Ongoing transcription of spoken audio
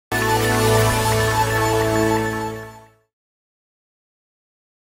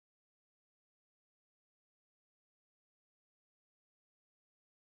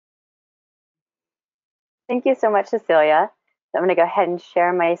Thank you so much, Cecilia. So I'm going to go ahead and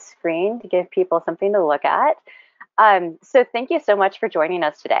share my screen to give people something to look at. So thank you so much for joining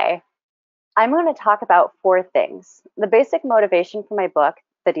us today. I'm going to talk about four things: the basic motivation for my book,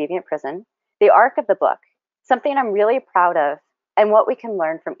 The Deviant Prison, the arc of the book, something I'm really proud of, and what we can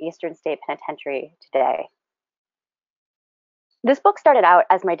learn from Eastern State Penitentiary today. This book started out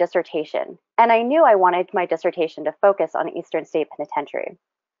as my dissertation, and I knew I wanted my dissertation to focus on Eastern State Penitentiary.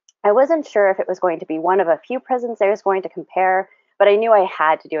 I wasn't sure if it was going to be one of a few prisons I was going to compare, but I knew I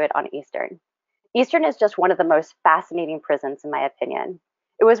had to do it on Eastern. Eastern is just one of the most fascinating prisons, in my opinion.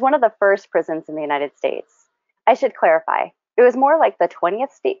 It was one of the first prisons in the United States. I should clarify, it was more like the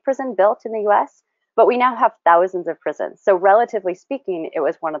 20th state prison built in the US, but we now have thousands of prisons, so relatively speaking, it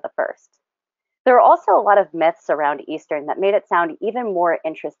was one of the first. There are also a lot of myths around Eastern that made it sound even more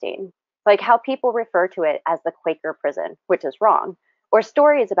interesting, like how people refer to it as the Quaker prison, which is wrong, or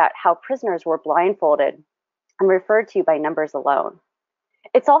stories about how prisoners were blindfolded and referred to by numbers alone.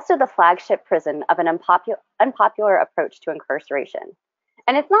 It's also the flagship prison of an unpopular approach to incarceration.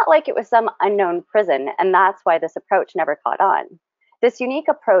 And it's not like it was some unknown prison, and that's why this approach never caught on. This unique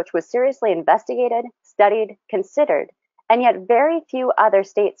approach was seriously investigated, studied, considered, and yet very few other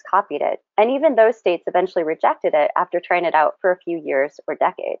states copied it, and even those states eventually rejected it after trying it out for a few years or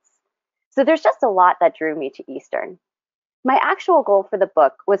decades. So there's just a lot that drew me to Eastern. My actual goal for the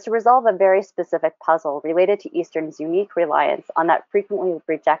book was to resolve a very specific puzzle related to Eastern's unique reliance on that frequently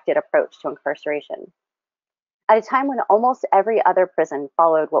rejected approach to incarceration. At a time when almost every other prison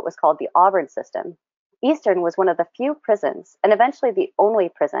followed what was called the Auburn system, Eastern was one of the few prisons, and eventually the only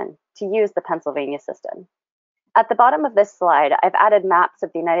prison, to use the Pennsylvania system. At the bottom of this slide, I've added maps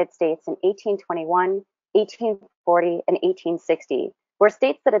of the United States in 1821, 1840, and 1860, where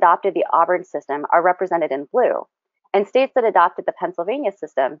states that adopted the Auburn system are represented in blue, and states that adopted the Pennsylvania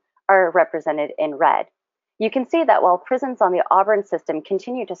system are represented in red. You can see that while prisons on the Auburn system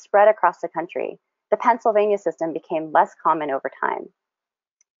continued to spread across the country, the Pennsylvania system became less common over time.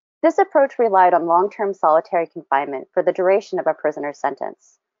 This approach relied on long-term solitary confinement for the duration of a prisoner's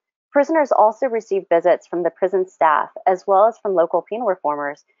sentence. Prisoners also received visits from the prison staff as well as from local penal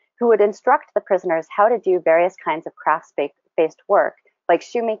reformers who would instruct the prisoners how to do various kinds of crafts-based work like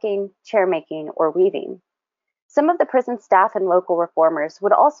shoemaking, chair-making, or weaving. Some of the prison staff and local reformers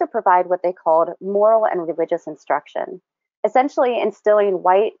would also provide what they called moral and religious instruction, essentially instilling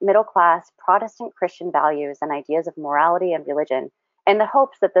white, middle-class, Protestant Christian values and ideas of morality and religion in the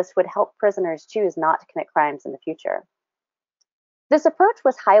hopes that this would help prisoners choose not to commit crimes in the future. This approach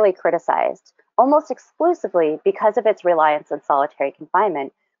was highly criticized, almost exclusively because of its reliance on solitary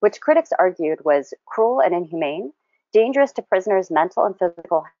confinement, which critics argued was cruel and inhumane, dangerous to prisoners' mental and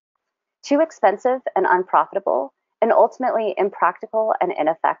physical health, too expensive and unprofitable, and ultimately impractical and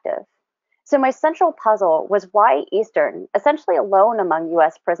ineffective. So my central puzzle was why Eastern, essentially alone among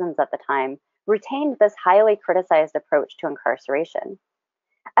US prisons at the time, retained this highly criticized approach to incarceration.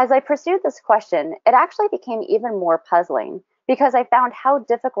 As I pursued this question, it actually became even more puzzling because I found how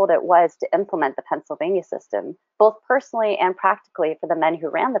difficult it was to implement the Pennsylvania system, both personally and practically for the men who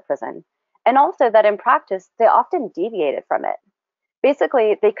ran the prison, and also that in practice, they often deviated from it.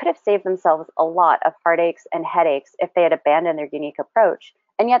 Basically, they could have saved themselves a lot of heartaches and headaches if they had abandoned their unique approach,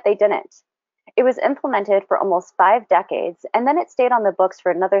 and yet they didn't. It was implemented for almost 5 decades, and then it stayed on the books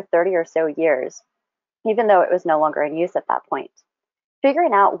for another 30 or so years, even though it was no longer in use at that point.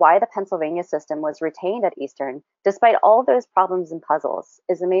 Figuring out why the Pennsylvania system was retained at Eastern, despite all those problems and puzzles,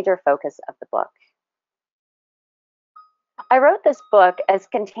 is a major focus of the book. I wrote this book as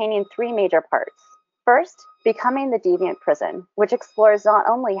containing 3 major parts. First, Becoming the Deviant Prison, which explores not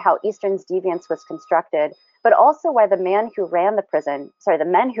only how Eastern's deviance was constructed, but also why the men who ran the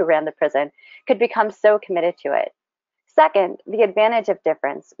prison could become so committed to it. Second, The Advantage of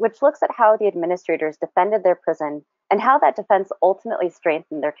Difference, which looks at how the administrators defended their prison and how that defense ultimately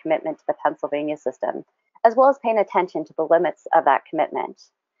strengthened their commitment to the Pennsylvania system, as well as paying attention to the limits of that commitment.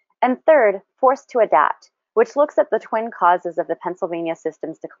 And third, Forced to Adapt, which looks at the twin causes of the Pennsylvania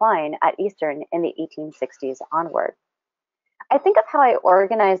system's decline at Eastern in the 1860s onward. I think of how I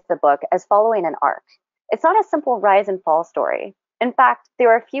organized the book as following an arc. It's not a simple rise and fall story. In fact,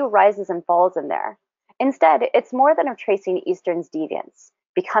 there are a few rises and falls in there. Instead, it's more than of tracing Eastern's deviance,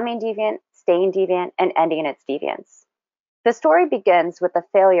 becoming deviant, staying deviant, and ending its deviance. The story begins with the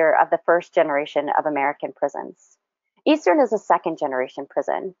failure of the first generation of American prisons. Eastern is a second generation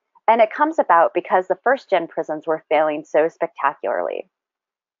prison, and it comes about because the first gen prisons were failing so spectacularly.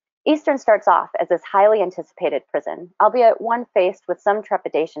 Eastern starts off as this highly anticipated prison, albeit one faced with some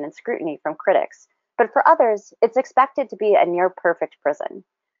trepidation and scrutiny from critics, but for others, it's expected to be a near perfect prison.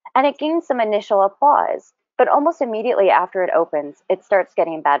 And it gains some initial applause, But almost immediately after it opens, it starts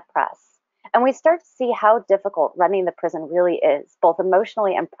getting bad press. And we start to see how difficult running the prison really is, both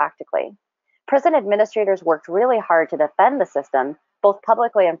emotionally and practically. Prison administrators worked really hard to defend the system, both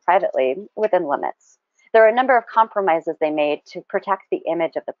publicly and privately, within limits. There are a number of compromises they made to protect the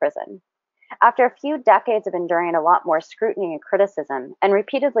image of the prison. After a few decades of enduring a lot more scrutiny and criticism, and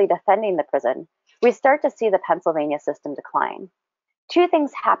repeatedly defending the prison, we start to see the Pennsylvania system decline. Two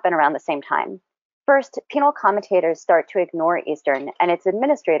things happen around the same time. First, penal commentators start to ignore Eastern and its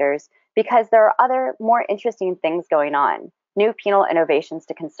administrators because there are other, more interesting things going on, new penal innovations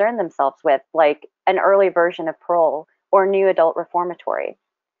to concern themselves with, like an early version of parole or new adult reformatory.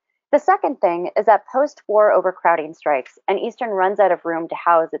 The second thing is that post-war overcrowding strikes, and Eastern runs out of room to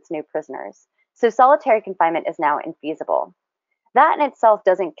house its new prisoners, so solitary confinement is now infeasible. That in itself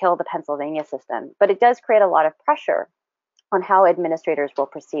doesn't kill the Pennsylvania system, but it does create a lot of pressure on how administrators will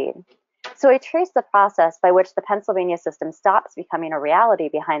proceed. So I trace the process by which the Pennsylvania system stops becoming a reality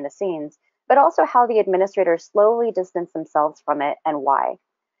behind the scenes, but also how the administrators slowly distance themselves from it and why.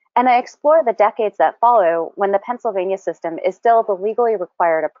 And I explore the decades that follow when the Pennsylvania system is still the legally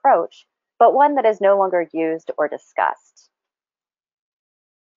required approach, but one that is no longer used or discussed.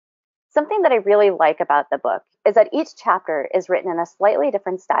 Something that I really like about the book is that each chapter is written in a slightly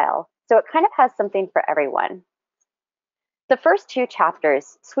different style, so it kind of has something for everyone. The first two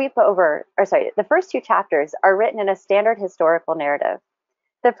chapters are written in a standard historical narrative.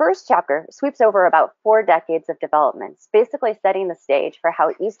 The first chapter sweeps over about 4 decades of developments, basically setting the stage for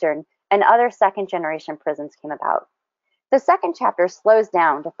how Eastern and other second-generation prisons came about. The second chapter slows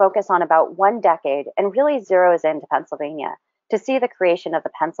down to focus on about 1 decade and really zeroes into Pennsylvania to see the creation of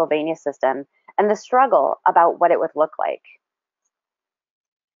the Pennsylvania system and the struggle about what it would look like.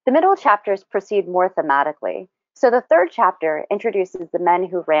 The middle chapters proceed more thematically. So the third chapter introduces the men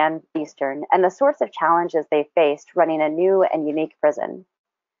who ran Eastern and the sorts of challenges they faced running a new and unique prison.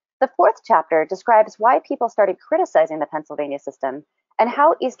 The fourth chapter describes why people started criticizing the Pennsylvania system and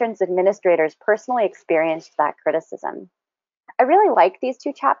how Eastern's administrators personally experienced that criticism. I really like these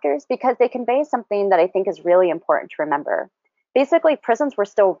two chapters because they convey something that I think is really important to remember. Basically, prisons were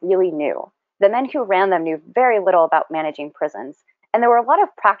still really new. The men who ran them knew very little about managing prisons, and there were a lot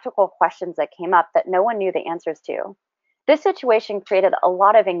of practical questions that came up that no one knew the answers to. This situation created a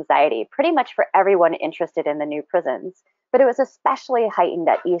lot of anxiety, pretty much for everyone interested in the new prisons, but it was especially heightened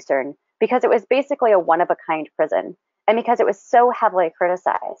at Eastern because it was basically a one-of-a-kind prison, and because it was so heavily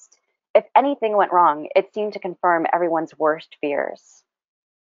criticized. If anything went wrong, it seemed to confirm everyone's worst fears.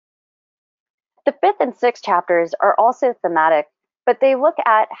 The fifth and sixth chapters are also thematic, but they look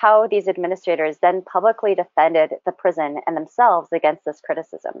at how these administrators then publicly defended the prison and themselves against this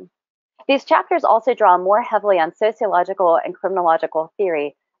criticism. These chapters also draw more heavily on sociological and criminological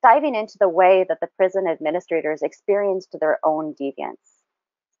theory, diving into the way that the prison administrators experienced their own deviance.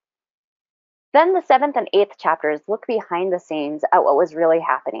 Then the seventh and eighth chapters look behind the scenes at what was really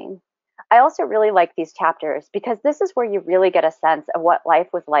happening. I also really like these chapters because this is where you really get a sense of what life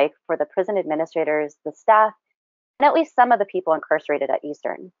was like for the prison administrators, the staff, and at least some of the people incarcerated at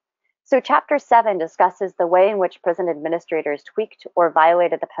Eastern. So chapter 7 discusses the way in which prison administrators tweaked or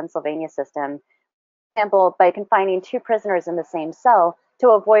violated the Pennsylvania system, for example, by confining 2 prisoners in the same cell to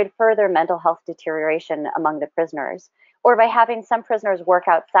avoid further mental health deterioration among the prisoners, or by having some prisoners work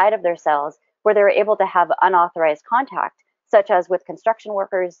outside of their cells where they were able to have unauthorized contact, such as with construction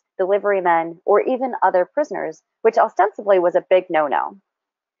workers, delivery men, or even other prisoners, which ostensibly was a big no-no.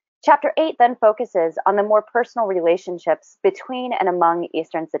 Chapter 8 then focuses on the more personal relationships between and among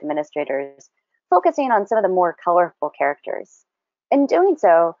Eastern's administrators, focusing on some of the more colorful characters. In doing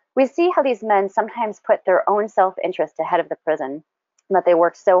so, we see how these men sometimes put their own self-interest ahead of the prison that they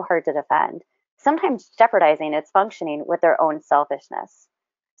worked so hard to defend, sometimes jeopardizing its functioning with their own selfishness.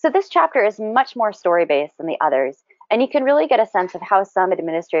 So this chapter is much more story-based than the others, and you can really get a sense of how some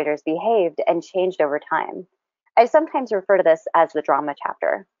administrators behaved and changed over time. I sometimes refer to this as the drama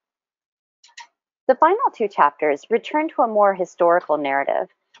chapter. The final 2 chapters return to a more historical narrative,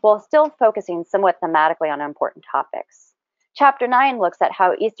 while still focusing somewhat thematically on important topics. Chapter 9 looks at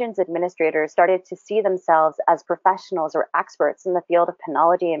how Eastern's administrators started to see themselves as professionals or experts in the field of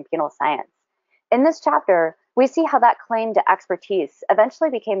penology and penal science. In this chapter, we see how that claim to expertise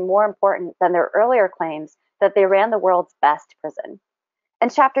eventually became more important than their earlier claims that they ran the world's best prison.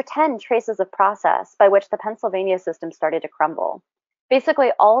 And chapter 10 traces a process by which the Pennsylvania system started to crumble. Basically,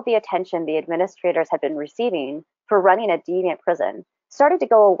 all the attention the administrators had been receiving for running a deviant prison started to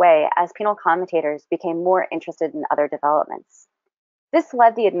go away as penal commentators became more interested in other developments. This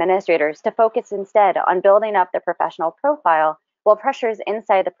led the administrators to focus instead on building up their professional profile while pressures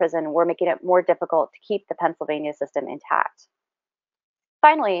inside the prison were making it more difficult to keep the Pennsylvania system intact.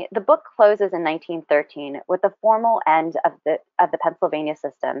 Finally, the book closes in 1913 with the formal end of the Pennsylvania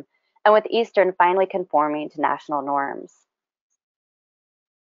system, and with Eastern finally conforming to national norms.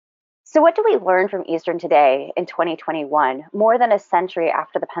 So what do we learn from Eastern today in 2021, more than a century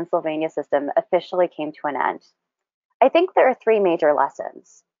after the Pennsylvania system officially came to an end? I think there are three major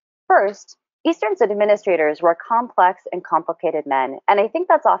lessons. First, Eastern's administrators were complex and complicated men, and I think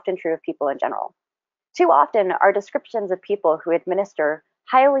that's often true of people in general. Too often, our descriptions of people who administer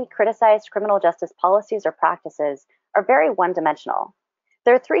highly criticized criminal justice policies or practices are very one-dimensional.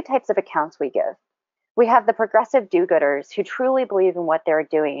 There are three types of accounts we give. We have the progressive do-gooders who truly believe in what they're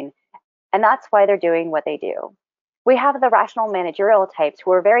doing, and that's why they're doing what they do. We have the rational managerial types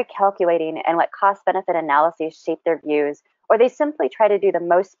who are very calculating and let cost-benefit analyses shape their views, or they simply try to do the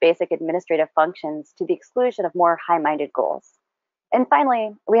most basic administrative functions to the exclusion of more high-minded goals. And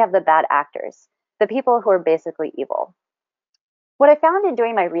finally, we have the bad actors, the people who are basically evil. What I found in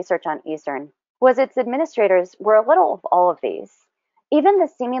doing my research on Eastern was its administrators were a little of all of these. Even the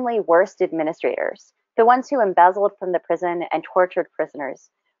seemingly worst administrators, the ones who embezzled from the prison and tortured prisoners,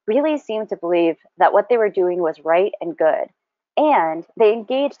 really seemed to believe that what they were doing was right and good. And they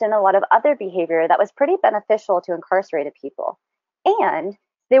engaged in a lot of other behavior that was pretty beneficial to incarcerated people. And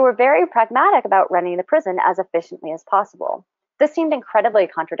they were very pragmatic about running the prison as efficiently as possible. This seemed incredibly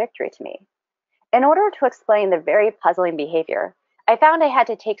contradictory to me. In order to explain the very puzzling behavior, I found I had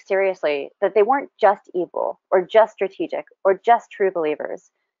to take seriously that they weren't just evil, or just strategic, or just true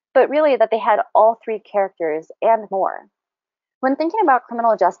believers, but really that they had all three characters and more. When thinking about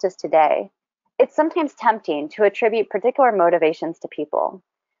criminal justice today, it's sometimes tempting to attribute particular motivations to people,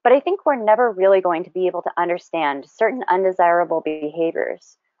 but I think we're never really going to be able to understand certain undesirable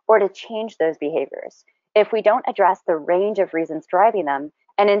behaviors or to change those behaviors if we don't address the range of reasons driving them,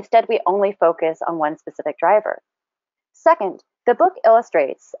 and instead we only focus on one specific driver. Second, the book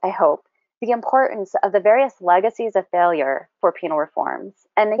illustrates, I hope, the importance of the various legacies of failure for penal reforms.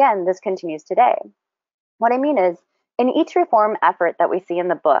 And again, this continues today. What I mean is, in each reform effort that we see in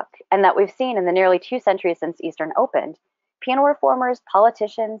the book, and that we've seen in the nearly 2 centuries since Eastern opened, penal reformers,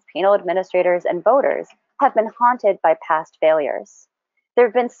 politicians, penal administrators, and voters have been haunted by past failures. There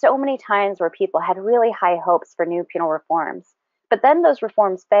have been so many times where people had really high hopes for new penal reforms, but then those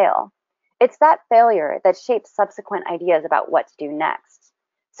reforms fail. It's that failure that shapes subsequent ideas about what to do next.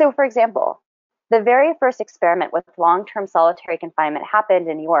 So, for example, the very first experiment with long-term solitary confinement happened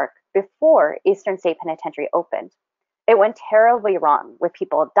in New York before Eastern State Penitentiary opened. It went terribly wrong, with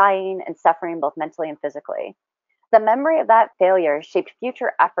people dying and suffering both mentally and physically. The memory of that failure shaped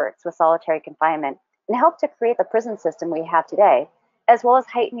future efforts with solitary confinement and helped to create the prison system we have today, as well as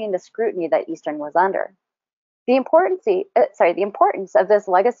heightening the scrutiny that Eastern was under. The importance of this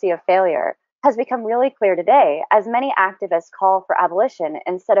legacy of failure has become really clear today as many activists call for abolition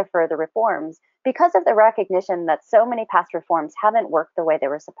instead of further reforms because of the recognition that so many past reforms haven't worked the way they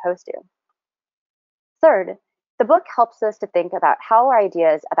were supposed to. Third, the book helps us to think about how our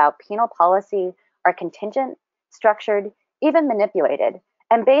ideas about penal policy are contingent, structured, even manipulated,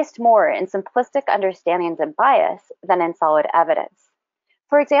 and based more in simplistic understandings and bias than in solid evidence.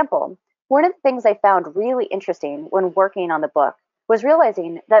 For example, one of the things I found really interesting when working on the book was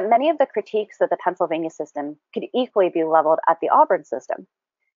realizing that many of the critiques of the Pennsylvania system could equally be leveled at the Auburn system.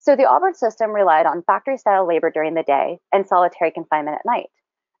 So the Auburn system relied on factory-style labor during the day and solitary confinement at night.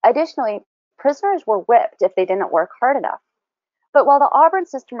 Additionally, prisoners were whipped if they didn't work hard enough. But while the Auburn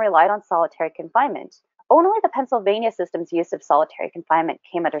system relied on solitary confinement, only the Pennsylvania system's use of solitary confinement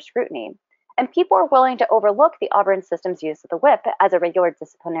came under scrutiny, and people were willing to overlook the Auburn system's use of the whip as a regular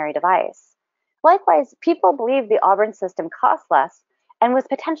disciplinary device. Likewise, people believed the Auburn system cost less and was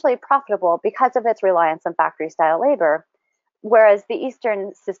potentially profitable because of its reliance on factory-style labor, whereas the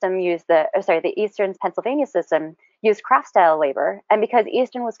Eastern's Pennsylvania system used craft-style labor, and because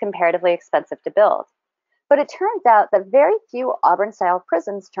Eastern was comparatively expensive to build. But it turns out that very few Auburn-style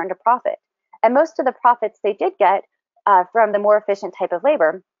prisons turned a profit, and most of the profits they did get from the more efficient type of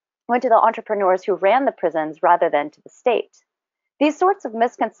labor went to the entrepreneurs who ran the prisons rather than to the state. These sorts of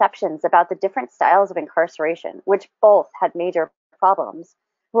misconceptions about the different styles of incarceration, which both had major problems,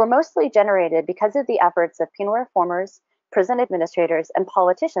 were mostly generated because of the efforts of penal reformers, prison administrators, and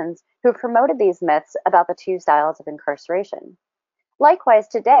politicians who promoted these myths about the two styles of incarceration. Likewise,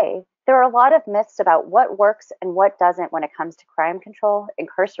 today, there are a lot of myths about what works and what doesn't when it comes to crime control,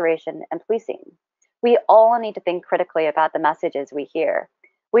 incarceration, and policing. We all need to think critically about the messages we hear.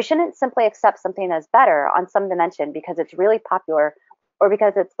 We shouldn't simply accept something as better on some dimension because it's really popular or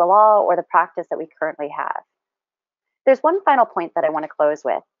because it's the law or the practice that we currently have. There's one final point that I want to close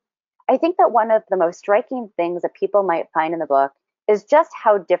with. I think that one of the most striking things that people might find in the book is just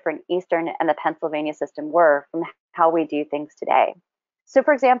how different Eastern and the Pennsylvania system were from how we do things today. So,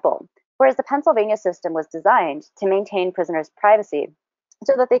 for example, whereas the Pennsylvania system was designed to maintain prisoners' privacy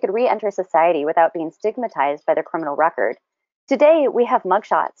so that they could re enter society without being stigmatized by their criminal record, today we have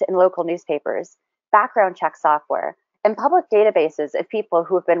mugshots in local newspapers, background check software, and public databases of people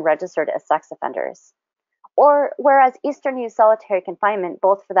who have been registered as sex offenders. Or whereas Eastern used solitary confinement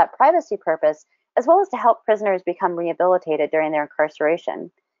both for that privacy purpose as well as to help prisoners become rehabilitated during their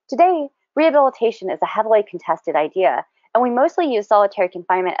incarceration, today rehabilitation is a heavily contested idea, and we mostly use solitary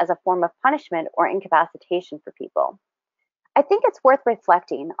confinement as a form of punishment or incapacitation for people. I think it's worth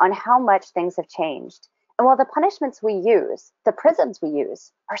reflecting on how much things have changed, and while the punishments we use, the prisons we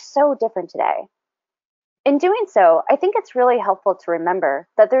use, are so different today. In doing so, I think it's really helpful to remember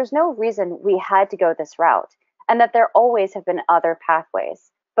that there's no reason we had to go this route, and that there always have been other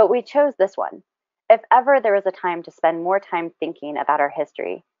pathways, but we chose this one. If ever there is a time to spend more time thinking about our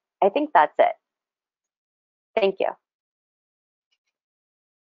history, I think that's it. Thank you.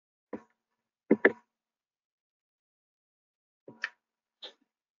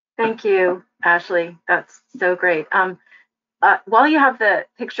 Thank you, Ashley. That's so great. While you have the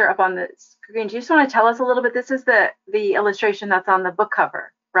picture up on the screen, do you just want to tell us a little bit? This is the illustration that's on the book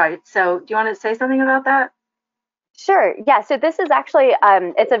cover, right? So do you want to say something about that? Sure. Yeah. So this is actually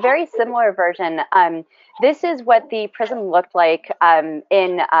it's a very similar version. This is what the prison looked like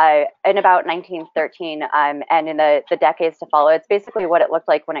in about 1913 and in the decades to follow. It's basically what it looked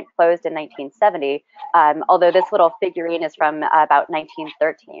like when it closed in 1970. Although this little figurine is from about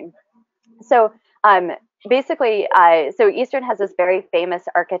 1913. So basically, so Eastern has this very famous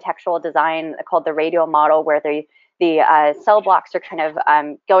architectural design called the radial model, where the cell blocks are kind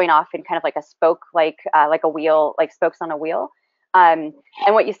of going off in kind of like a spoke, like a wheel, like spokes on a wheel. And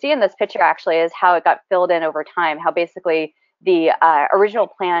what you see in this picture actually is how it got filled in over time, how basically the original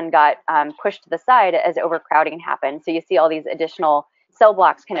plan got pushed to the side as overcrowding happened. So you see all these additional cell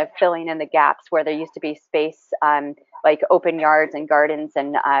blocks kind of filling in the gaps where there used to be space, like open yards and gardens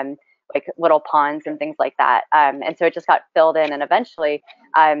and like little ponds and things like that. And so it just got filled in, and eventually,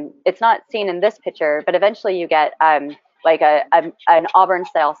 it's not seen in this picture, but eventually you get like an Auburn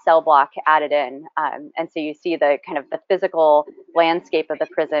style cell block added in. And so you see the kind of the physical landscape of the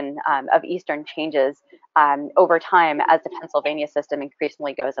prison of Eastern changes over time as the Pennsylvania system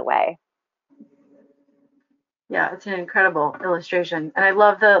increasingly goes away. Yeah, it's an incredible illustration. And I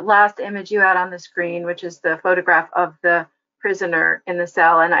love the last image you had on the screen, which is the photograph of the prisoner in the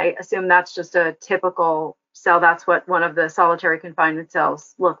cell. And I assume that's just a typical cell. That's what one of the solitary confinement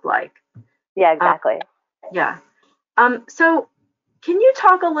cells looked like. Yeah, exactly. Yeah. So can you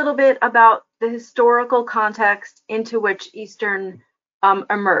talk a little bit about the historical context into which Eastern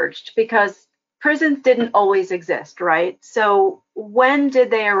emerged? Because prisons didn't always exist, right? So when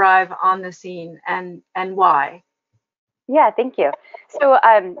did they arrive on the scene, and why? Yeah, thank you. So,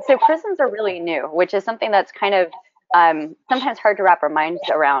 so prisons are really new, which is something that's kind of sometimes hard to wrap our minds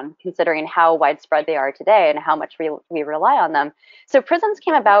around, considering how widespread they are today and how much we rely on them. So, prisons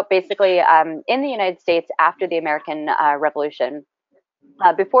came about basically in the United States after the American Revolution.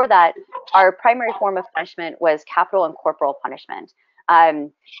 Before that, our primary form of punishment was capital and corporal punishment.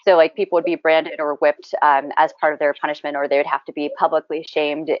 So like people would be branded or whipped as part of their punishment, or they would have to be publicly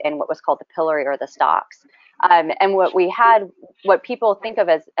shamed in what was called the pillory or the stocks. And what people think of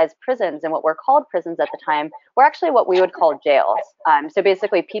as prisons and what were called prisons at the time were actually what we would call jails. So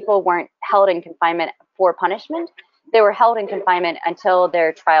basically people weren't held in confinement for punishment. They were held in confinement until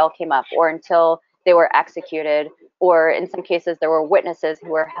their trial came up or until they were executed, or in some cases there were witnesses who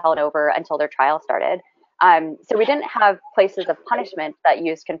were held over until their trial started. So we didn't have places of punishment that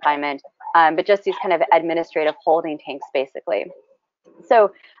used confinement, but just these kind of administrative holding tanks, basically.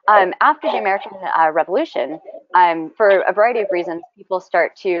 So after the American Revolution, for a variety of reasons, people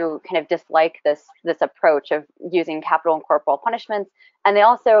start to kind of dislike this approach of using capital and corporal punishments, and they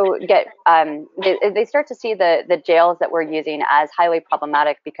also get they start to see the jails that we're using as highly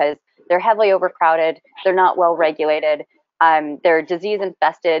problematic because they're heavily overcrowded, they're not well regulated. They're disease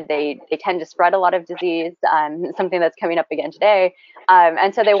infested. They tend to spread a lot of disease, something that's coming up again today.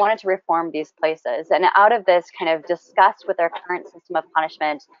 And so they wanted to reform these places. And out of this kind of disgust with our current system of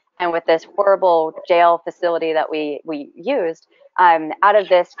punishment and with this horrible jail facility that we used, out of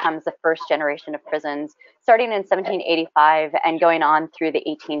this comes the first generation of prisons, starting in 1785 and going on through the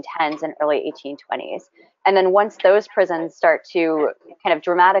 1810s and early 1820s. And then once those prisons start to kind of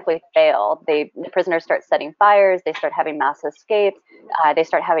dramatically fail, the prisoners start setting fires, they start having mass escapes, they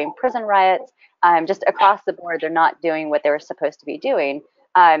start having prison riots. just across the board, they're not doing what they were supposed to be doing.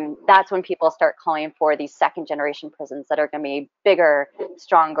 That's when people start calling for these second generation prisons that are going to be bigger,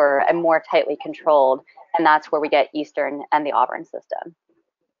 stronger, and more tightly controlled. And that's where we get Eastern and the Auburn system.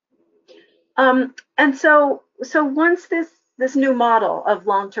 And so once this new model of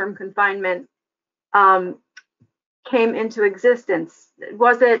long-term confinement came into existence,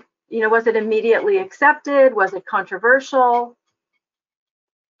 was it immediately accepted? Was it controversial?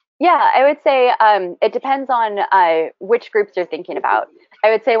 Yeah, I would say it depends on which groups you're thinking about. I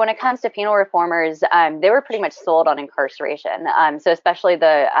would say when it comes to penal reformers, they were pretty much sold on incarceration. So especially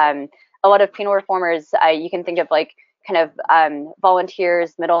a lot of penal reformers, you can think of like kind of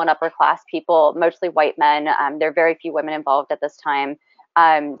volunteers, middle and upper class people, mostly white men. There are very few women involved at this time.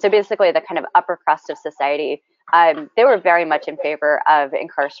 So basically the kind of upper crust of society, they were very much in favor of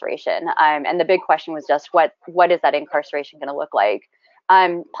incarceration. And the big question was just what is that incarceration going to look like?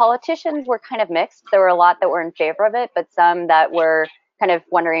 Politicians were kind of mixed. There were a lot that were in favor of it, but some that were kind of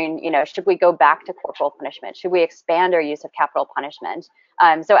wondering, should we go back to corporal punishment? Should we expand our use of capital punishment?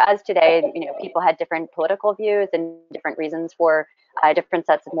 So as today, people had different political views and different reasons for different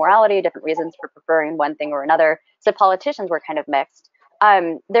sets of morality, different reasons for preferring one thing or another. So politicians were kind of mixed.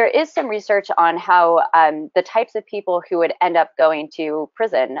 There is some research on how the types of people who would end up going to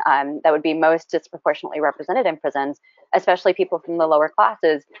prison that would be most disproportionately represented in prisons, especially people from the lower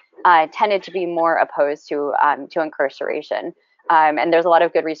classes, tended to be more opposed to incarceration. And there's a lot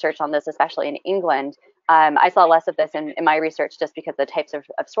of good research on this, especially in England. I saw less of this in my research just because of the types of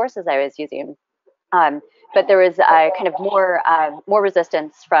sources I was using. But there was kind of more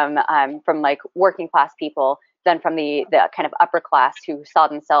resistance from like working class people than from the kind of upper class who saw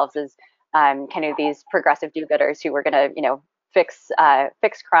themselves as kind of these progressive do-gooders who were going to, fix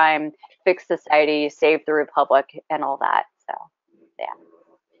crime, fix society, save the republic, and all that. So,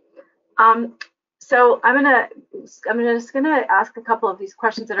 yeah. So I'm just gonna ask a couple of these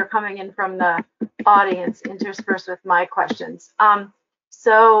questions that are coming in from the audience, interspersed with my questions.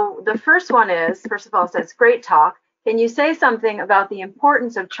 So the first one is, first of all, it says, great talk. Can you say something about the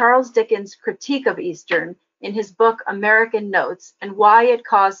importance of Charles Dickens' critique of Eastern in his book American Notes, and why it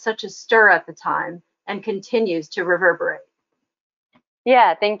caused such a stir at the time and continues to reverberate?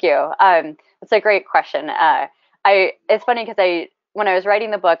 Yeah, thank you. That's a great question. It's funny because when I was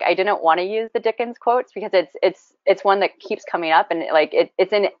writing the book, I didn't want to use the Dickens quotes because it's one that keeps coming up, and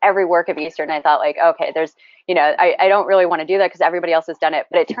it's in every work of Eastern. I thought like, okay, there's I don't really want to do that because everybody else has done it,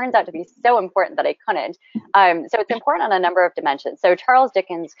 but it turns out to be so important that I couldn't. So it's important on a number of dimensions. So Charles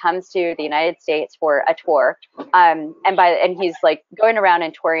Dickens comes to the United States for a tour, and he's like going around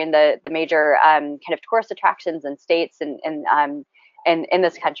and touring the major kind of tourist attractions and states in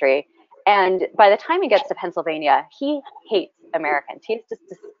this country. And by the time he gets to Pennsylvania, he hates Americans. He's just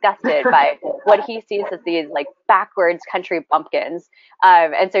disgusted by what he sees as these like backwards country bumpkins.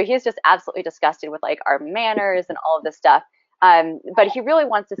 And so he's just absolutely disgusted with like our manners and all of this stuff. But he really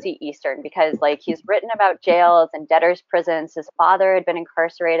wants to see Eastern because like he's written about jails and debtors' prisons. His father had been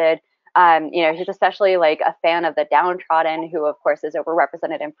incarcerated. He's especially like a fan of the downtrodden, who of course is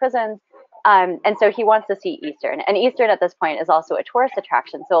overrepresented in prisons. And so he wants to see Eastern. And Eastern at this point is also a tourist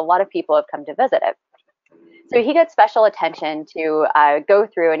attraction. So a lot of people have come to visit it. So he gets special attention to go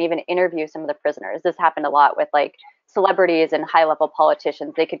through and even interview some of the prisoners. This happened a lot with like celebrities and high level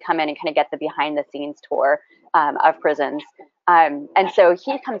politicians. They could come in and kind of get the behind the scenes tour of prisons. And so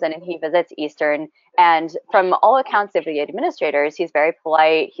he comes in and he visits Eastern. And from all accounts of the administrators, he's very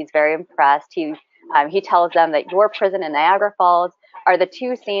polite. He's very impressed. He tells them that your prison in Niagara Falls are the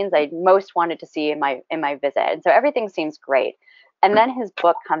two scenes I most wanted to see in my visit. And so everything seems great. And then his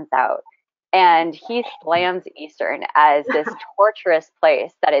book comes out and he slams Eastern as this torturous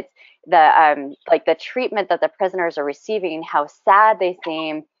place, that it's the treatment that the prisoners are receiving, how sad they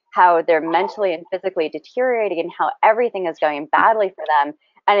seem, how they're mentally and physically deteriorating, and how everything is going badly for them.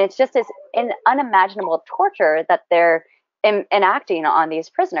 And it's just this unimaginable torture that they're enacting on these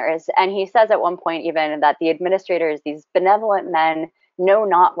prisoners. And he says at one point even that the administrators, these benevolent men, know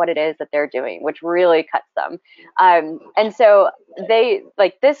not what it is that they're doing, which really cuts them. And so they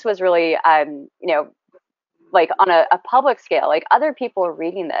like this was really like on a public scale, like other people are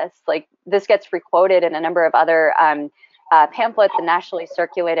reading this, like this gets requoted in a number of other pamphlets and nationally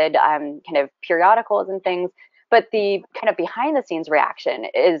circulated kind of periodicals and things. But the kind of behind the scenes reaction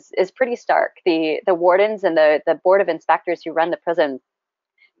is pretty stark. The wardens and the board of inspectors who run the prison,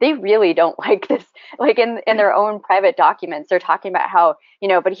 they really don't like this. Like in their own private documents, they're talking about how,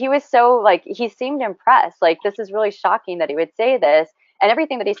 but he was so like, he seemed impressed. Like, this is really shocking that he would say this. and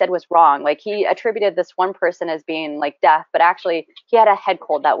everything that he said was wrong. Like, he attributed this one person as being like deaf, but actually he had a head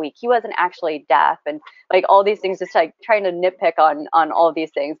cold that week. He wasn't actually deaf, and like all these things, just like trying to nitpick on all of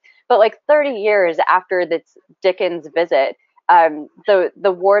these things. But like 30 years after this Dickens visit, the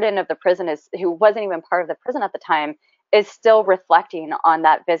warden of the prison who wasn't even part of the prison at the time, is still reflecting on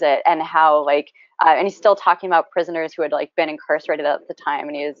that visit, and how like and he's still talking about prisoners who had like been incarcerated at the time,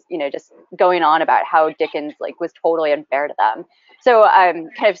 and he was, you know, just going on about how Dickens like was totally unfair to them. So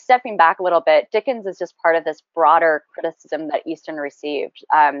kind of stepping back a little bit, Dickens is just part of this broader criticism that Eastern received.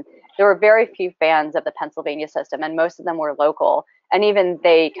 There were very few fans of the Pennsylvania system, and most of them were local, and even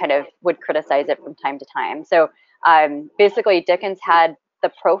they kind of would criticize it from time to time. So basically Dickens had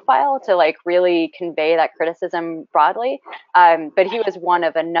the profile to like really convey that criticism broadly, but he was one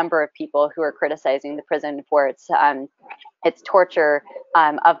of a number of people who were criticizing the prison for its torture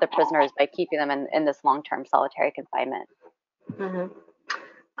of the prisoners by keeping them in this long-term solitary confinement.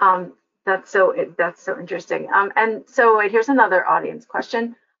 Mm-hmm. That's so interesting. And so here's another audience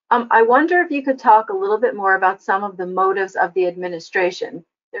question. I wonder if you could talk a little bit more about some of the motives of the administration.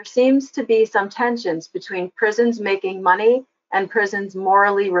 There seems to be some tensions between prisons making money and prisons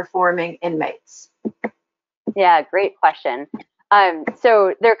morally reforming inmates. Yeah, great question.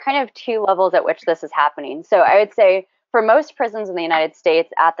 So there are kind of two levels at which this is happening. So I would say for most prisons in the United States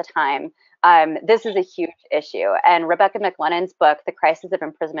at the time, this is a huge issue. And Rebecca McLennan's book, The Crisis of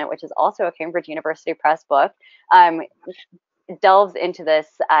Imprisonment, which is also a Cambridge University Press book, delves into this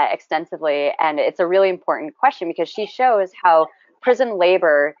extensively. And it's a really important question because she shows how prison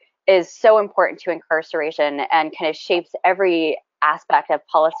labor is so important to incarceration and kind of shapes every aspect of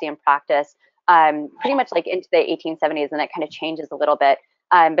policy and practice, pretty much like into the 1870s, and it kind of changes a little bit.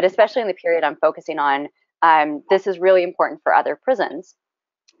 But especially in the period I'm focusing on, this is really important for other prisons.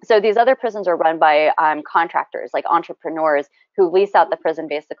 So these other prisons are run by contractors, like entrepreneurs who lease out the prison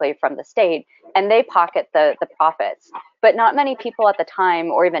basically from the state, and they pocket the profits. But not many people at the time,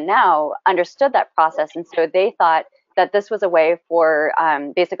 or even now, understood that process, and so they thought that this was a way for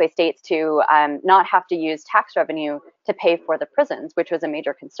basically states to not have to use tax revenue to pay for the prisons, which was a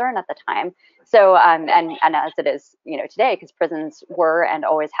major concern at the time. So and as it is, you know, today, because prisons were and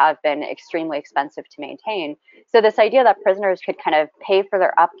always have been extremely expensive to maintain. So this idea that prisoners could kind of pay for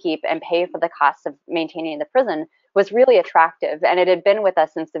their upkeep and pay for the costs of maintaining the prison was really attractive, and it had been with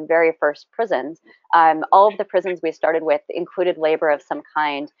us since the very first prisons. All of the prisons we started with included labor of some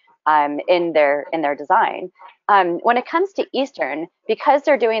kind in their design. When it comes to Eastern, because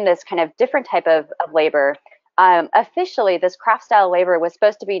they're doing this kind of different type of labor, officially this craft style labor was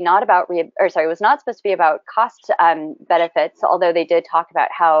supposed to be not about was not supposed to be about cost benefits, although they did talk about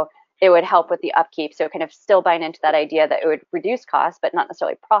how it would help with the upkeep. So kind of still buying into that idea that it would reduce costs, but not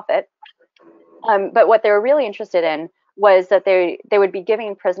necessarily profit. But what they were really interested in was that they would be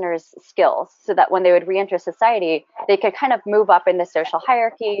giving prisoners skills so that when they would reenter society, they could kind of move up in the social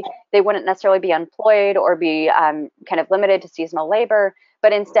hierarchy. They wouldn't necessarily be unemployed or be kind of limited to seasonal labor,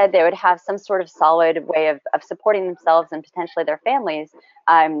 but instead they would have some sort of solid way of supporting themselves and potentially their families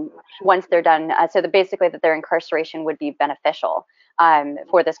once they're done. So that basically that their incarceration would be beneficial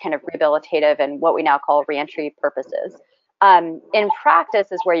for this kind of rehabilitative and what we now call reentry purposes. In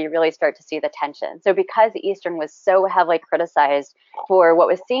practice is where you really start to see the tension. So because Eastern was so heavily criticized for what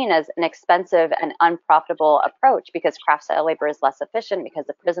was seen as an expensive and unprofitable approach, because craft style labor is less efficient, because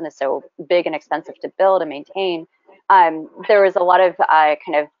the prison is so big and expensive to build and maintain, there was a lot of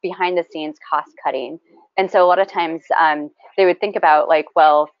kind of behind the scenes cost cutting. And so a lot of times they would think about like,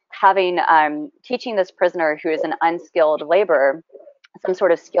 well, having teaching this prisoner who is an unskilled laborer some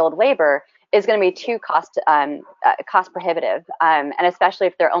sort of skilled labor is going to be too cost prohibitive, and especially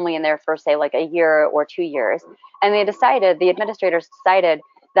if they're only in there for say like a year or 2 years. And the administrators decided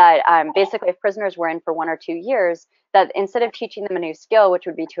that basically if prisoners were in for 1 or 2 years, that instead of teaching them a new skill, which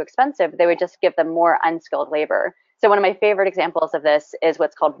would be too expensive, they would just give them more unskilled labor. So one of my favorite examples of this is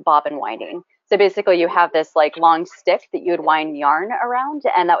what's called bobbin winding. So basically you have this like long stick that you would wind yarn around,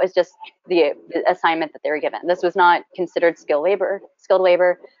 and that was just the assignment that they were given. This was not considered skilled labor.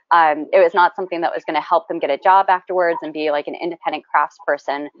 It was not something that was going to help them get a job afterwards and be like an independent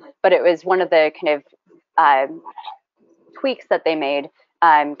craftsperson, but it was one of the kind of tweaks that they made,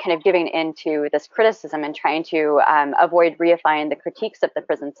 kind of giving into this criticism and trying to avoid reifying the critiques of the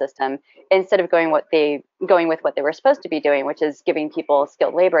prison system, instead of going with what they were supposed to be doing, which is giving people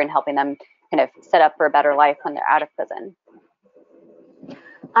skilled labor and helping them kind of set up for a better life when they're out of prison.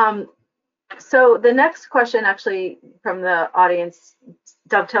 So the next question actually from the audience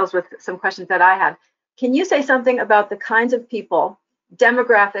dovetails with some questions that I had. Can you say something about the kinds of people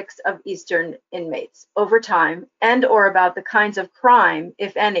demographics of Eastern inmates over time, and or about the kinds of crime,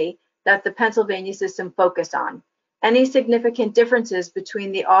 if any, that the Pennsylvania system focused on? Any significant differences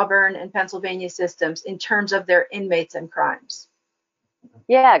between the Auburn and Pennsylvania systems in terms of their inmates and crimes?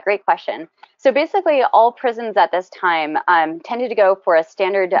 Yeah, great question. So basically, all prisons at this time tended to go for a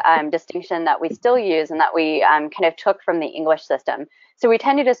standard distinction that we still use and that we kind of took from the English system. So we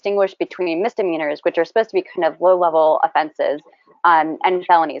tend to distinguish between misdemeanors, which are supposed to be kind of low-level offenses, and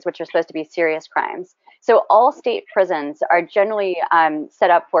felonies, which are supposed to be serious crimes. So all state prisons are generally set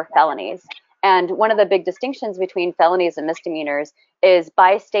up for felonies. And one of the big distinctions between felonies and misdemeanors is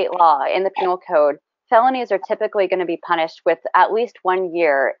by state law in the penal code, felonies are typically going to be punished with at least 1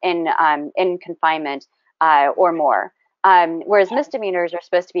 year in confinement or more, whereas misdemeanors are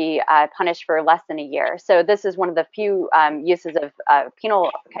supposed to be punished for less than a year. So this is one of the few uses of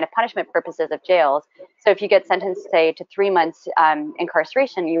penal kind of punishment purposes of jails. So if you get sentenced, say, to 3 months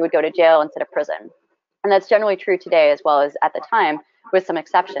incarceration, you would go to jail instead of prison. And that's generally true today as well as at the time, with some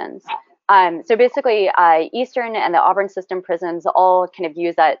exceptions. So basically, Eastern and the Auburn system prisons all kind of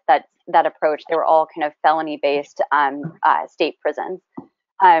use that approach. They were all kind of felony-based state prisons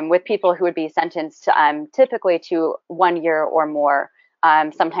with people who would be sentenced typically to 1 year or more,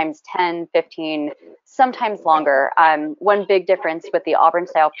 sometimes 10, 15, sometimes longer. One big difference with the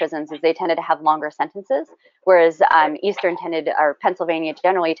Auburn-style prisons is they tended to have longer sentences, whereas Eastern or Pennsylvania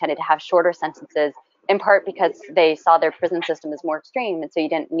generally tended to have shorter sentences, in part because they saw their prison system as more extreme, and so you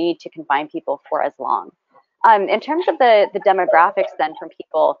didn't need to confine people for as long. In terms of the demographics then from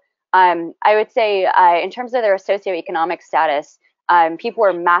people, I would say in terms of their socioeconomic status, people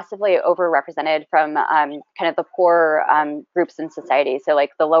were massively overrepresented from kind of the poor groups in society. So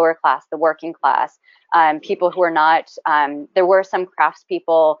like the lower class, the working class, people who are not, there were some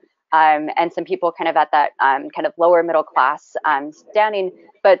craftspeople and some people kind of at that kind of lower middle class standing,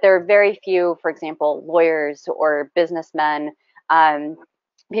 but there are very few, for example, lawyers or businessmen,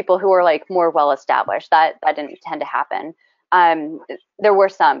 people who are like more well established. That didn't tend to happen. There were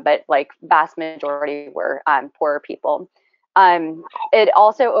some, but like vast majority were poorer people. It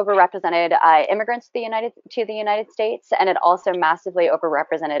also overrepresented immigrants to the United States, and it also massively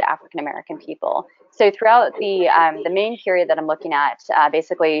overrepresented African American people. So throughout the main period that I'm looking at,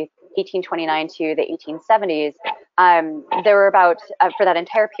 basically 1829 to the 1870s, there were about for that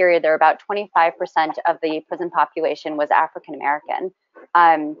entire period, there were about 25% of the prison population was African American.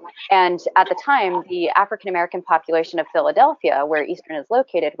 And at the time, the African American population of Philadelphia, where Eastern is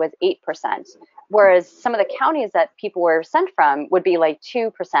located, was 8%, whereas some of the counties that people were sent from would be like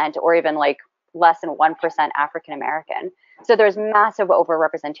 2% or even like less than 1% African American. So there's massive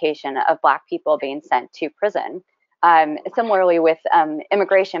overrepresentation of Black people being sent to prison. Similarly with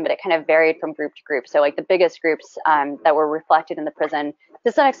immigration, but it kind of varied from group to group. So like the biggest groups that were reflected in the prison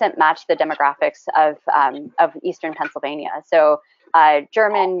to some extent matched the demographics of Eastern Pennsylvania. So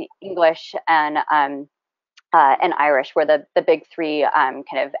German, English, and Irish were the big three kind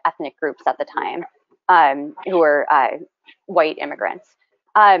of ethnic groups at the time who were white immigrants.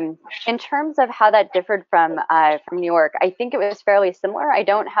 In terms of how that differed from New York, I think it was fairly similar. I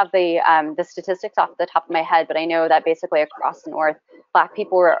don't have the statistics off the top of my head, but I know that basically across the North, Black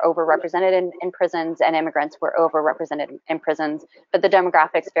people were overrepresented in prisons and immigrants were overrepresented in prisons. But the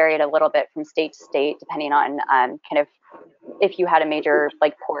demographics varied a little bit from state to state, depending on kind of if you had a major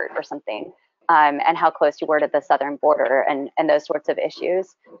like port or something. And how close you were to the southern border and those sorts of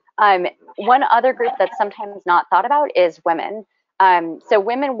issues. One other group that's sometimes not thought about is women. So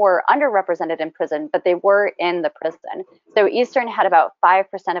women were underrepresented in prison, but they were in the prison. So Eastern had about 5%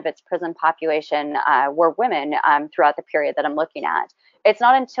 of its prison population were women throughout the period that I'm looking at. It's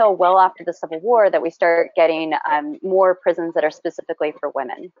not until well after the Civil War that we start getting more prisons that are specifically for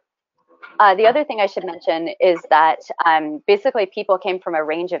women. The other thing I should mention is that basically people came from a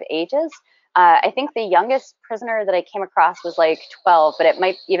range of ages. I think the youngest prisoner that I came across was like 12, but it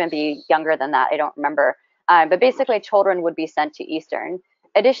might even be younger than that. I don't remember. But basically children would be sent to Eastern.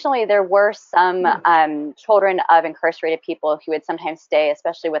 Additionally, there were some children of incarcerated people who would sometimes stay,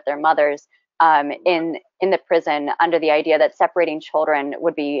 especially with their mothers, in the prison under the idea that separating children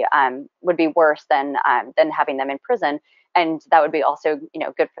would be worse than having them in prison, and that would be also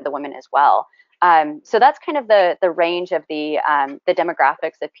good for the women as well. So that's kind of the range of the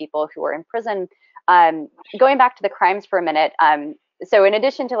demographics of people who were in prison. Going back to the crimes for a minute, so in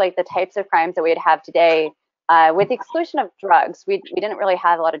addition to like the types of crimes that we'd have today, with the exclusion of drugs, we didn't really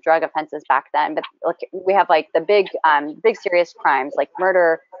have a lot of drug offenses back then, but like, we have like the big serious crimes like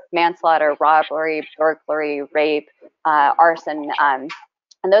murder, manslaughter, robbery, burglary, rape, arson, and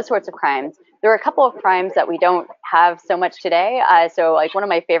those sorts of crimes. There were a couple of crimes that we don't have so much today. So like one of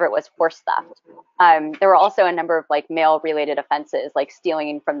my favorite was horse theft. There were also a number of like mail-related offenses, like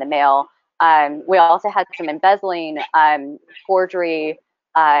stealing from the mail. We also had some embezzling, forgery,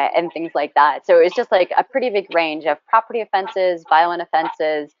 and things like that. So it's just like a pretty big range of property offenses, violent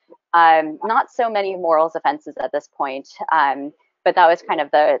offenses, not so many morals offenses at this point, but that was kind of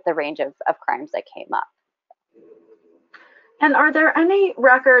the range of crimes that came up. And are there any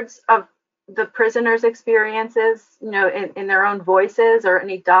records of the prisoners' experiences, in their own voices, or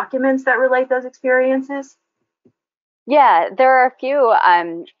any documents that relate those experiences? Yeah, there are a few.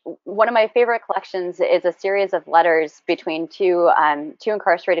 One of my favorite collections is a series of letters between two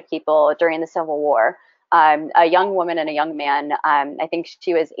incarcerated people during the Civil War, a young woman and a young man. I think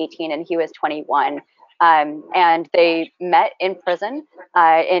she was 18 and he was 21. And they met in prison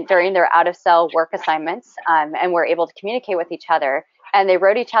during their out-of-cell work assignments, and were able to communicate with each other. And they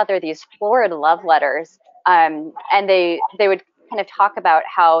wrote each other these florid love letters, and they would kind of talk about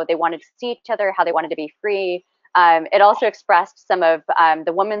how they wanted to see each other, how they wanted to be free. It also expressed some of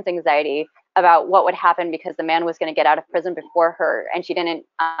the woman's anxiety about what would happen because the man was going to get out of prison before her, and she didn't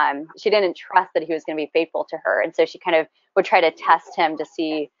trust that he was going to be faithful to her, and so she kind of would try to test him to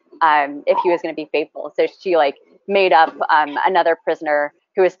see if he was going to be faithful. So she like made up another prisoner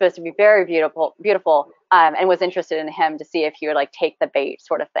who was supposed to be very beautiful, and was interested in him to see if he would like take the bait,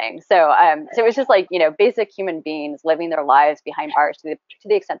 sort of thing. So so it was just like basic human beings living their lives behind bars to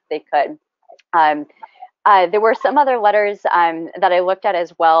the extent that they could. There were some other letters that I looked at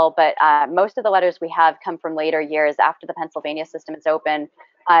as well, but most of the letters we have come from later years after the Pennsylvania system is open,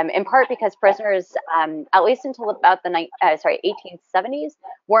 in part because prisoners, at least until about the 1870s,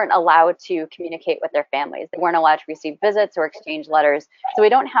 weren't allowed to communicate with their families. They weren't allowed to receive visits or exchange letters, so we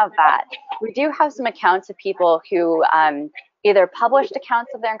don't have that. We do have some accounts of people who either published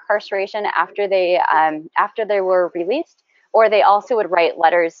accounts of their incarceration after they were released, or they also would write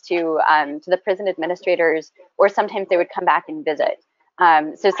letters to the prison administrators, or sometimes they would come back and visit.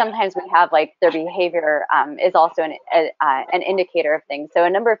 So sometimes we have like their behavior is also an indicator of things. So a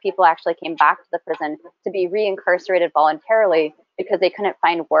number of people actually came back to the prison to be reincarcerated voluntarily because they couldn't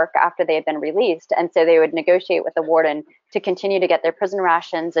find work after they had been released. And so they would negotiate with the warden to continue to get their prison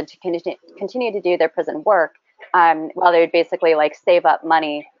rations and to continue to do their prison work, while they would basically like save up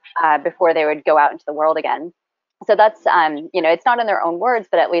money before they would go out into the world again. So that's, it's not in their own words,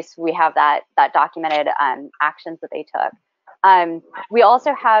 but at least we have that documented actions that they took. We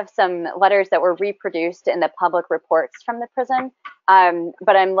also have some letters that were reproduced in the public reports from the prison,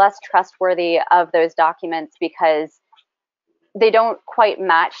 but I'm less trustworthy of those documents because they don't quite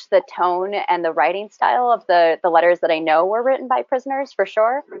match the tone and the writing style of the letters that I know were written by prisoners, for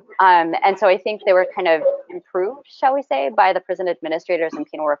sure. And so I think they were kind of improved, shall we say, by the prison administrators and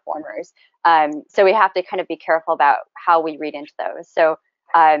penal reformers. So we have to kind of be careful about how we read into those. So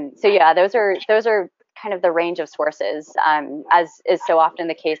yeah, those are kind of the range of sources. As is so often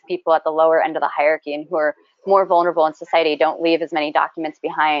the case, people at the lower end of the hierarchy and who are more vulnerable in society don't leave as many documents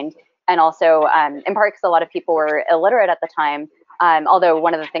behind. And also, in part because a lot of people were illiterate at the time, although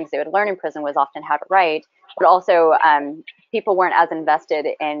one of the things they would learn in prison was often how to write, but also people weren't as invested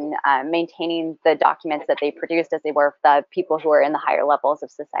in maintaining the documents that they produced as they were the people who were in the higher levels of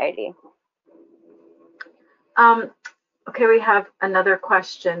society. Okay, we have another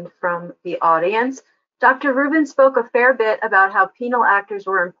question from the audience. Dr. Rubin spoke a fair bit about how penal actors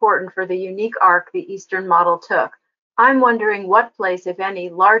were important for the unique arc the Eastern model took. I'm wondering what place, if any,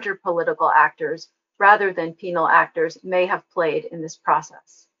 larger political actors, rather than penal actors, may have played in this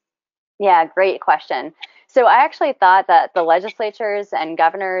process. Yeah, great question. So I actually thought that the legislatures and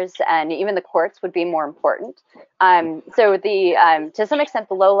governors and even the courts would be more important. So to some extent,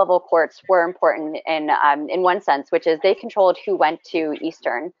 the low-level courts were important in one sense, which is they controlled who went to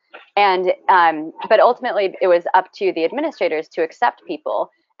Eastern, and but ultimately it was up to the administrators to accept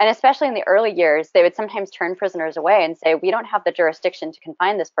people. And especially in the early years, they would sometimes turn prisoners away and say, we don't have the jurisdiction to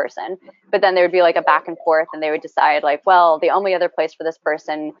confine this person. But then there would be like a back and forth, and they would decide like, well, the only other place for this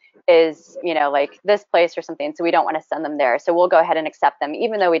person is, like this place or something. So we don't want to send them there. So we'll go ahead and accept them,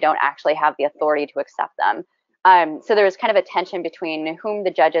 even though we don't actually have the authority to accept them. So there was kind of a tension between whom the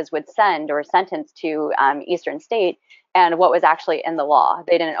judges would send or sentence to Eastern State and what was actually in the law.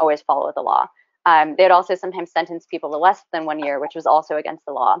 They didn't always follow the law. They'd also sometimes sentence people to less than 1 year, which was also against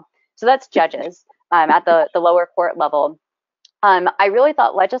the law. So that's judges at the lower court level. I really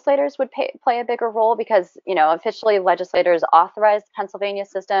thought legislators would play a bigger role because, officially legislators authorized the Pennsylvania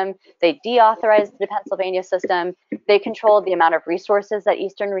system. They deauthorized the Pennsylvania system. They controlled the amount of resources that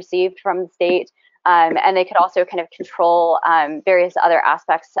Eastern received from the state. And they could also kind of control various other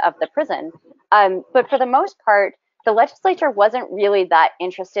aspects of the prison. But for the most part, the legislature wasn't really that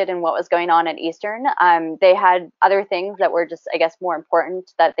interested in what was going on at Eastern. They had other things that were just, I guess, more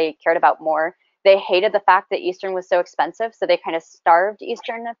important that they cared about more. They hated the fact that Eastern was so expensive, so they kind of starved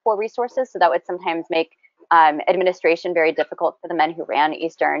Eastern for resources. So that would sometimes make administration very difficult for the men who ran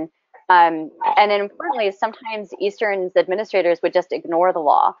Eastern. And then importantly, sometimes Eastern's administrators would just ignore the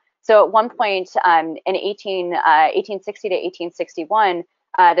law. So at one point in 1860 to 1861,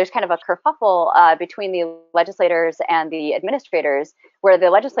 there's kind of a kerfuffle between the legislators and the administrators, where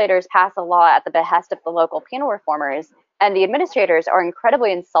the legislators pass a law at the behest of the local penal reformers, and the administrators are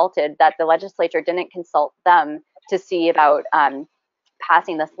incredibly insulted that the legislature didn't consult them to see about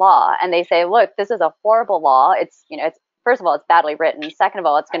passing this law. And they say, look, this is a horrible law. It's first of all, it's badly written. Second of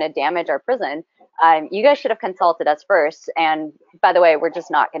all, it's going to damage our prison. You guys should have consulted us first. And by the way, we're just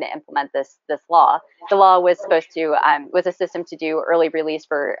not going to implement this law. The law was supposed to was a system to do early release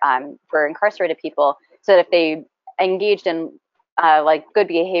for incarcerated people, so that if they engaged in like good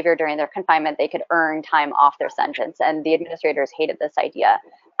behavior during their confinement, they could earn time off their sentence. And the administrators hated this idea.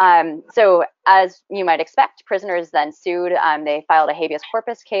 So as you might expect, prisoners then sued. They filed a habeas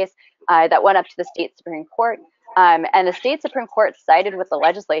corpus case that went up to the state Supreme Court. And the state Supreme Court sided with the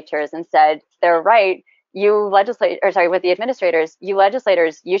legislatures and said, they're right. With the administrators, you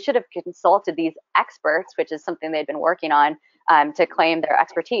legislators, you should have consulted these experts, which is something they'd been working on to claim their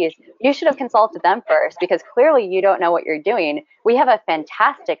expertise. You should have consulted them first, because clearly you don't know what you're doing. We have a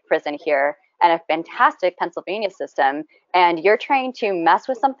fantastic prison here and a fantastic Pennsylvania system, and you're trying to mess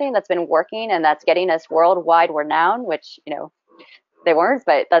with something that's been working and that's getting us worldwide renown, which, they weren't,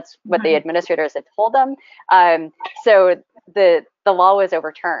 but that's what the administrators had told them. So the law was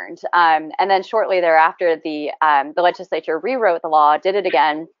overturned, and then shortly thereafter, the legislature rewrote the law, did it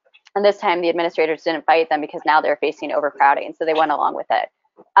again, and this time the administrators didn't fight them because now they're facing overcrowding, so they went along with it.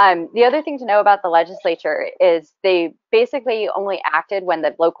 The other thing to know about the legislature is they basically only acted when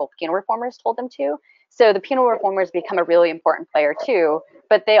the local penal reformers told them to. So the penal reformers become a really important player too,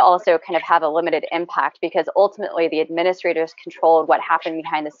 but they also kind of have a limited impact because ultimately the administrators controlled what happened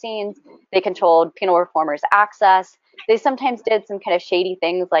behind the scenes. They controlled penal reformers' access. They sometimes did some kind of shady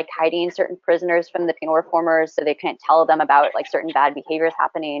things like hiding certain prisoners from the penal reformers so they couldn't tell them about like certain bad behaviors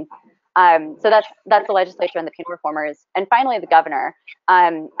happening. So that's the legislature and the penal reformers. And finally, the governor.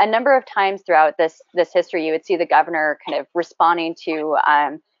 A number of times throughout this history, you would see the governor kind of responding to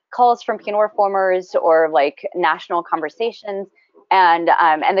calls from penal reformers or like national conversations. And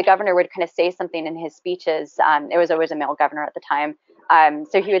the governor would kind of say something in his speeches. It was always a male governor at the time.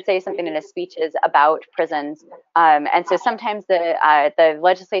 So he would say something in his speeches about prisons. And so sometimes the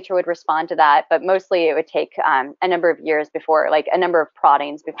legislature would respond to that, but mostly it would take a number of years before, like a number of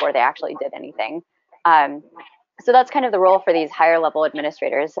proddings before they actually did anything. So that's kind of the role for these higher level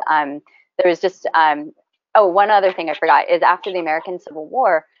administrators. There was just, one other thing I forgot is after the American Civil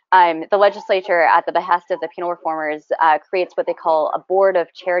War, the legislature, at the behest of the penal reformers, creates what they call a Board of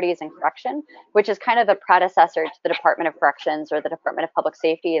Charities and Correction, which is kind of the predecessor to the Department of Corrections or the Department of Public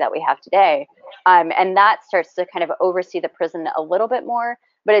Safety that we have today. And that starts to kind of oversee the prison a little bit more,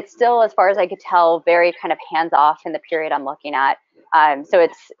 but it's still, as far as I could tell, very kind of hands-off in the period I'm looking at. So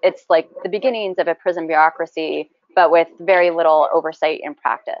it's like the beginnings of a prison bureaucracy, but with very little oversight in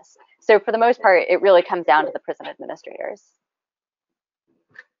practice. So for the most part, it really comes down to the prison administrators.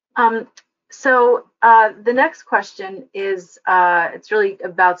 So the next question is, it's really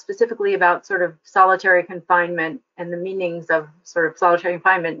specifically about sort of solitary confinement and the meanings of sort of solitary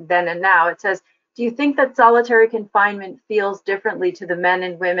confinement then and now. It says, do you think that solitary confinement feels differently to the men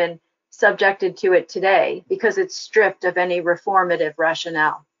and women subjected to it today because it's stripped of any reformative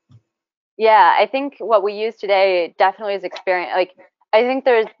rationale? Yeah, I think what we use today definitely is experience. Like, I think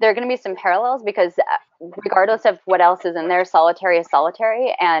there are going to be some parallels because regardless of what else is in there, solitary is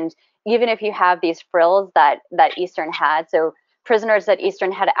solitary. And even if you have these frills that Eastern had, so prisoners at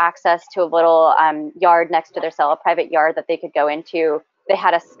Eastern had access to a little yard next to their cell, a private yard that they could go into. They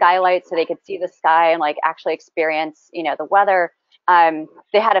had a skylight so they could see the sky and like actually experience, the weather.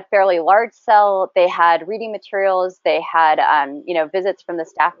 They had a fairly large cell. They had reading materials. They had, visits from the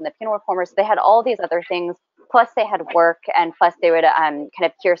staff and the penal reformers. They had all these other things. Plus they had work, and plus they would kind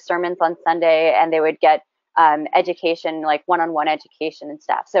of hear sermons on Sunday, and they would get education, like one-on-one education and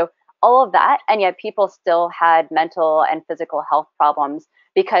stuff. So all of that, and yet people still had mental and physical health problems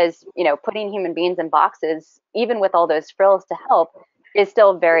because, putting human beings in boxes, even with all those frills to help, is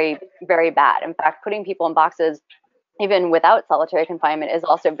still very, very bad. In fact, putting people in boxes, even without solitary confinement, is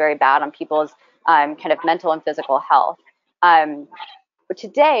also very bad on people's kind of mental and physical health. But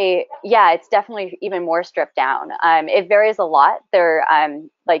today, yeah, it's definitely even more stripped down. It varies a lot. There,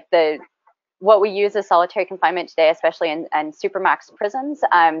 like the what we use as solitary confinement today, especially in supermax prisons,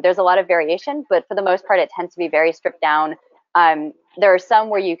 there's a lot of variation, but for the most part, it tends to be very stripped down. There are some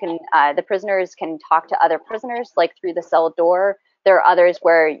where you can, the prisoners can talk to other prisoners, like through the cell door. There are others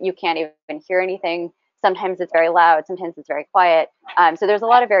where you can't even hear anything. Sometimes it's very loud, sometimes it's very quiet. So there's a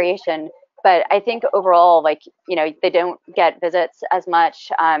lot of variation. But I think overall, like, you know, they don't get visits as much.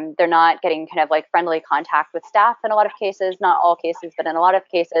 They're not getting kind of like friendly contact with staff in a lot of cases, not all cases, but in a lot of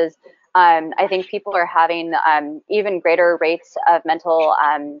cases. I think people are having even greater rates of mental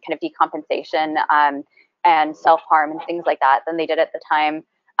kind of decompensation and self-harm and things like that than they did at the time.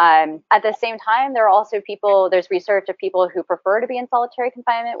 At the same time, there are also people, there's research of people who prefer to be in solitary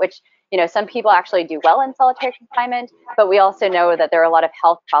confinement, which, you know, some people actually do well in solitary confinement, but we also know that there are a lot of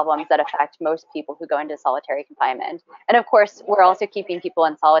health problems that affect most people who go into solitary confinement. And of course, we're also keeping people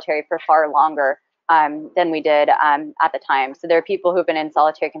in solitary for far longer than we did at the time. So there are people who've been in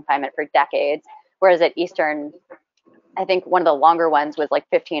solitary confinement for decades, whereas at Eastern, I think one of the longer ones was like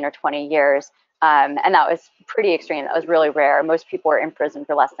 15 or 20 years. And that was pretty extreme. That was really rare. Most people were in prison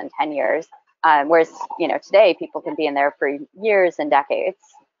for less than 10 years. Whereas, you know, today people can be in there for years and decades.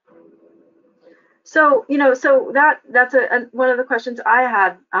 So, you know, so that's one of the questions I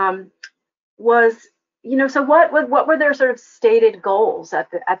had was, you know, so what were their sort of stated goals at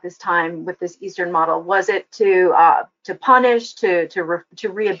this time with this Eastern model? Was it to punish, to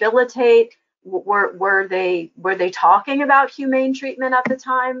rehabilitate? Were they talking about humane treatment at the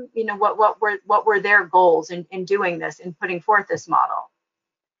time? You know, what were their goals in doing this, in putting forth this model?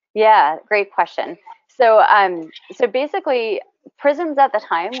 Yeah, great question. So, so basically, prisons at the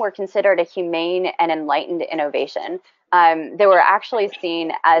time were considered a humane and enlightened innovation. They were actually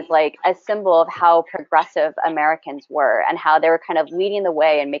seen as like a symbol of how progressive Americans were and how they were kind of leading the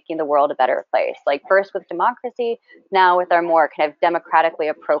way and making the world a better place. Like first with democracy, now with our more kind of democratically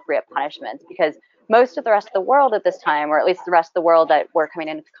appropriate punishments, because most of the rest of the world at this time, or at least the rest of the world that we're coming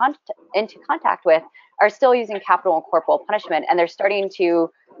into contact with, are still using capital and corporal punishment, and they're starting to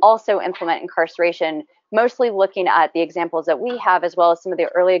also implement incarceration, mostly looking at the examples that we have, as well as some of the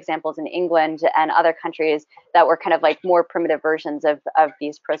early examples in England and other countries that were kind of like more primitive versions of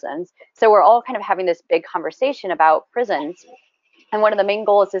these prisons. So we're all kind of having this big conversation about prisons. And one of the main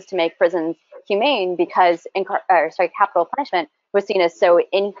goals is to make prisons humane, because capital punishment was seen as so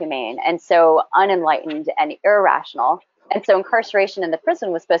inhumane and so unenlightened and irrational. And so incarceration in the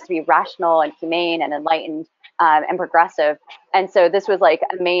prison was supposed to be rational and humane and enlightened and progressive. And so this was like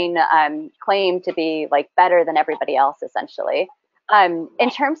a main claim to be like better than everybody else, essentially. In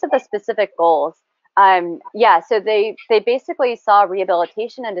terms of the specific goals, yeah, so they basically saw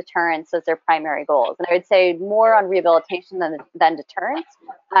rehabilitation and deterrence as their primary goals. And I would say more on rehabilitation than deterrence.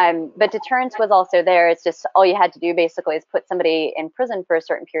 But deterrence was also there. It's just all you had to do basically is put somebody in prison for a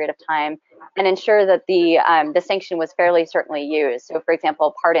certain period of time and ensure that the sanction was fairly certainly used. So for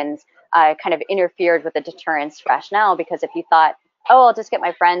example, pardons kind of interfered with the deterrence rationale, because if you thought, oh, I'll just get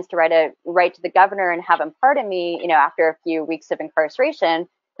my friends to write to the governor and have him pardon me, you know, after a few weeks of incarceration,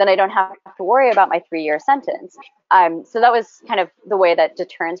 then I don't have to worry about my 3-year sentence. So that was kind of the way that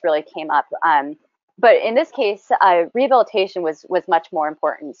deterrence really came up. But in this case, rehabilitation was much more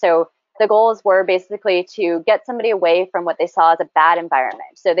important. So the goals were basically to get somebody away from what they saw as a bad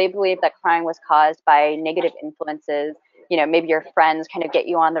environment. So they believed that crime was caused by negative influences. You know, maybe your friends kind of get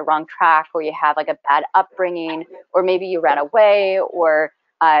you on the wrong track, or you have like a bad upbringing, or maybe you ran away, or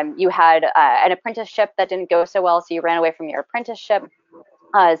you had an apprenticeship that didn't go so well, so you ran away from your apprenticeship.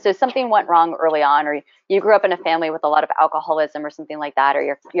 So something went wrong early on, or you grew up in a family with a lot of alcoholism or something like that,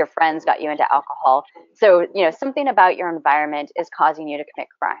 or your friends got you into alcohol. So, you know, something about your environment is causing you to commit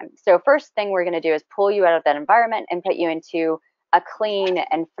crime. So first thing we're going to do is pull you out of that environment and put you into a clean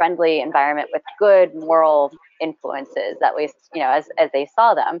and friendly environment with good moral influences, at least, you know, as they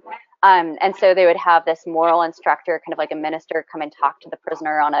saw them. And so they would have this moral instructor, kind of like a minister, come and talk to the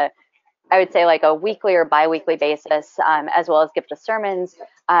prisoner on I would say like a weekly or bi-weekly basis, as well as give the sermons.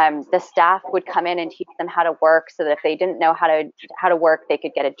 The staff would come in and teach them how to work, so that if they didn't know how to work, they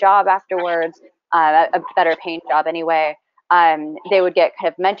could get a job afterwards, a better paying job anyway. They would get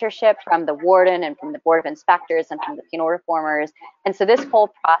kind of mentorship from the warden and from the board of inspectors and from the penal reformers. And so this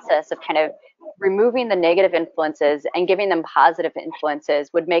whole process of kind of removing the negative influences and giving them positive influences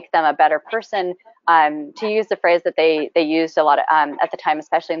would make them a better person. To use the phrase that they used a lot at the time,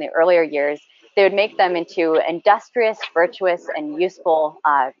 especially in the earlier years, they would make them into industrious, virtuous, and useful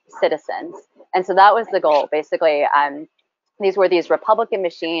citizens. And so that was the goal, basically. these were these Republican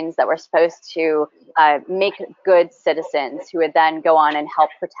machines that were supposed to make good citizens who would then go on and help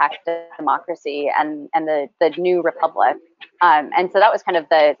protect democracy and the new republic. And so that was kind of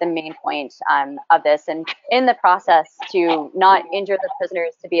the main point of this. And in the process, to not injure the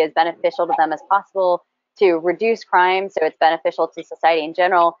prisoners, to be as beneficial to them as possible, to reduce crime so it's beneficial to society in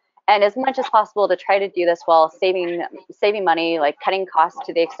general, and as much as possible to try to do this while saving money, like cutting costs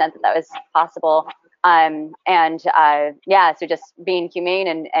to the extent that that was possible. Yeah, so just being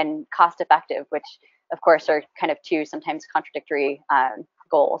humane and cost effective, which of course are kind of two sometimes contradictory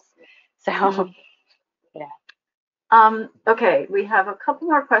goals. So yeah. Okay, we have a couple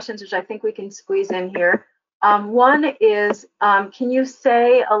more questions, which I think we can squeeze in here. One is, can you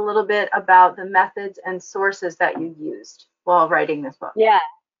say a little bit about the methods and sources that you used while writing this book? Yeah.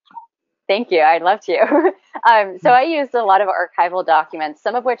 Thank you. I'd love to. So I used a lot of archival documents,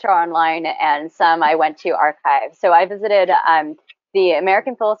 some of which are online and some I went to archive. So I visited the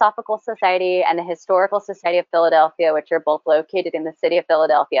American Philosophical Society and the Historical Society of Philadelphia, which are both located in the city of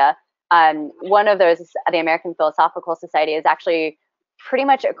Philadelphia. One of those, the American Philosophical Society, is actually pretty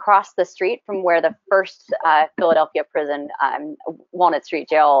much across the street from where the first Philadelphia prison, Walnut Street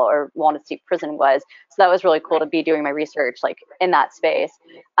Jail or Walnut Street Prison was. So that was really cool to be doing my research like in that space.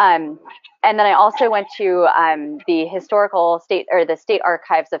 And then I also went to the state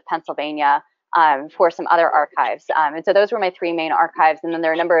archives of Pennsylvania for some other archives. And so those were my three main archives. And then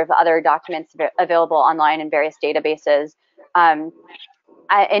there are a number of other documents available online in various databases.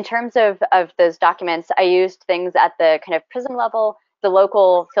 In terms of those documents, I used things at the kind of prison level, the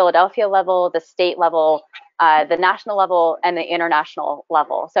local Philadelphia level, the state level, the national level, and the international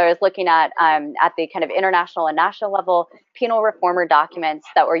level. So I was looking at the kind of international and national level penal reformer documents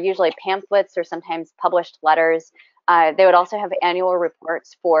that were usually pamphlets or sometimes published letters. They would also have annual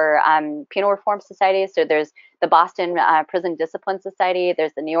reports for penal reform societies. So there's the Boston Prison Discipline Society,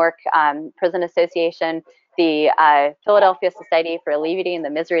 there's the New York Prison Association, the Philadelphia Society for Alleviating the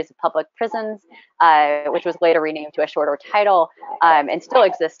Miseries of Public Prisons, which was later renamed to a shorter title and still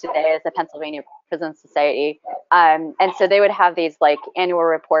exists today as the Pennsylvania Prison Society. And so they would have these like annual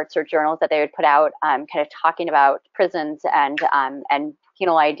reports or journals that they would put out kind of talking about prisons and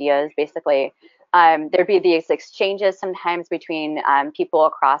penal ideas, basically. There'd be these exchanges sometimes between people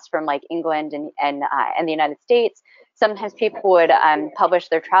across from like England and the United States. Sometimes people would publish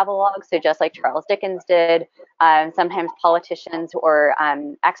their travel logs, so just like Charles Dickens did. Sometimes politicians or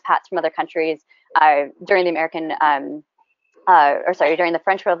expats from other countries during the during the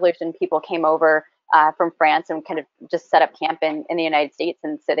French Revolution, people came over from France and kind of just set up camp in the United States,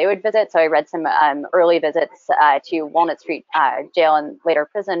 and so they would visit. So I read some early visits to Walnut Street Jail and later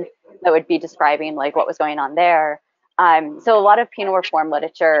prison that would be describing like what was going on there. So a lot of penal reform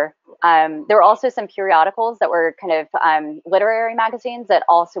literature. There were also some periodicals that were kind of literary magazines that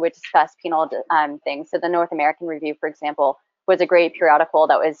also would discuss penal things. So the North American Review, for example, was a great periodical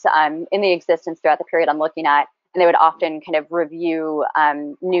that was in the existence throughout the period I'm looking at. And they would often kind of review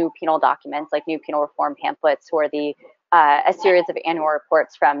new penal documents, like new penal reform pamphlets, or a series of annual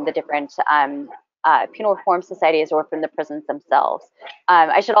reports from the different penal reform societies or from the prisons themselves.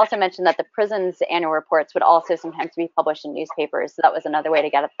 I should also mention that the prisons' annual reports would also sometimes be published in newspapers, so that was another way to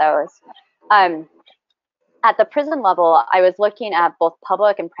get at those. At the prison level, I was looking at both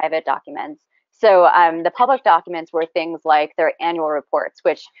public and private documents. So the public documents were things like their annual reports,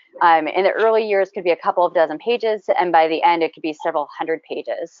 which in the early years could be a couple of dozen pages, and by the end it could be several hundred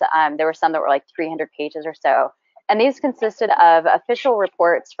pages. There were some that were like 300 pages or so. And these consisted of official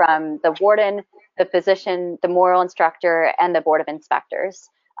reports from the warden, the physician, the moral instructor, and the board of inspectors.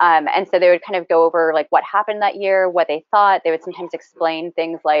 And so they would kind of go over like what happened that year, what they thought. They would sometimes explain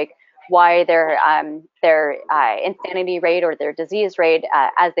things like why their insanity rate or their disease rate,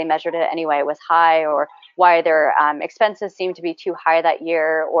 as they measured it anyway, was high, or why their expenses seemed to be too high that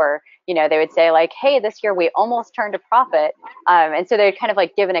year, or they would say like, hey, this year we almost turned a profit. And so they would kind of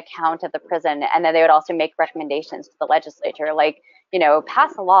like give an account of the prison, and then they would also make recommendations to the legislature, like,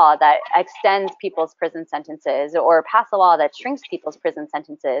 pass a law that extends people's prison sentences, or pass a law that shrinks people's prison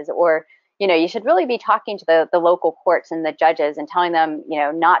sentences, or you should really be talking to the local courts and the judges and telling them,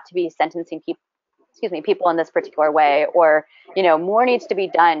 not to be sentencing people in this particular way, or more needs to be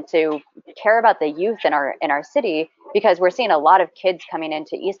done to care about the youth in our city, because we're seeing a lot of kids coming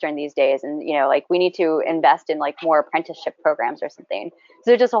into Eastern these days, and like we need to invest in like more apprenticeship programs or something.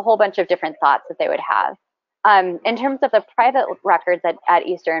 So just a whole bunch of different thoughts that they would have. In terms of the private records at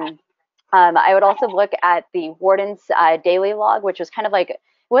Eastern, I would also look at the warden's daily log, which was kind of like, it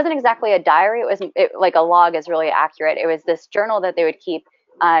wasn't exactly a diary. Like a log is really accurate. It was this journal that they would keep,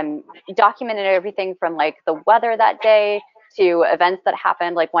 documented everything from like the weather that day to events that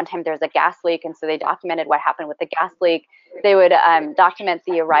happened. Like one time there was a gas leak, and so they documented what happened with the gas leak. They would document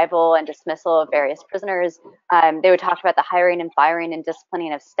the arrival and dismissal of various prisoners. They would talk about the hiring and firing and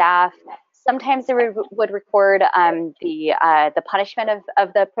disciplining of staff. Sometimes they would record the punishment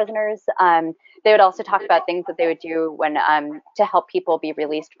of the prisoners. They would also talk about things that they would do when to help people be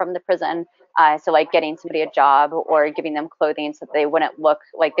released from the prison. So like getting somebody a job or giving them clothing so that they wouldn't look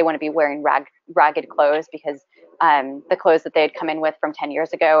like they wouldn't be wearing ragged clothes, because the clothes that they had come in with from 10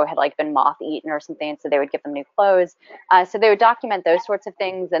 years ago had like been moth eaten or something. So they would give them new clothes. So they would document those sorts of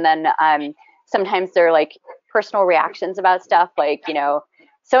things. And then sometimes they're like personal reactions about stuff, like, you know,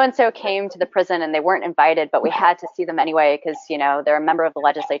 so-and-so came to the prison and they weren't invited, but we had to see them anyway because, you know, they're a member of the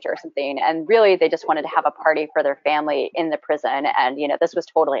legislature or something. And really, they just wanted to have a party for their family in the prison. And, you know, this was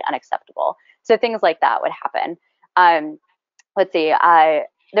totally unacceptable. So things like that would happen. Let's see.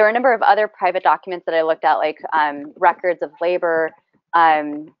 There were a number of other private documents that I looked at, like records of labor,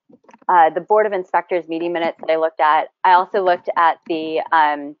 the Board of Inspectors meeting minutes that I looked at. I also looked at the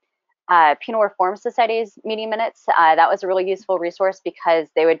Penal Reform Society's meeting minutes. That was a really useful resource because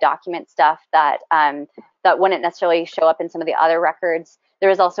they would document stuff that that wouldn't necessarily show up in some of the other records. There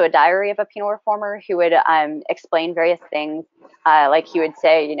was also a diary of a penal reformer who would explain various things. Like he would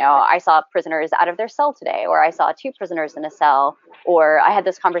say, you know, I saw prisoners out of their cell today, or I saw 2 prisoners in a cell, or I had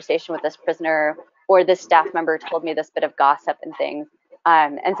this conversation with this prisoner, or this staff member told me this bit of gossip and things.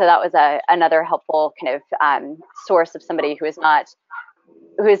 And so that was another helpful kind of source of somebody who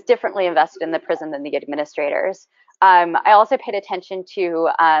is differently invested in the prison than the administrators. I also paid attention to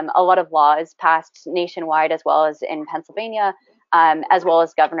a lot of laws passed nationwide as well as in Pennsylvania, as well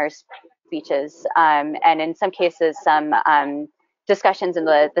as governor's speeches, and in some cases, some discussions in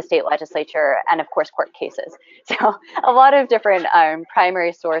the state legislature, and of course, court cases. So a lot of different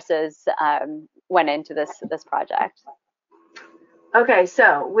primary sources went into this project. Okay,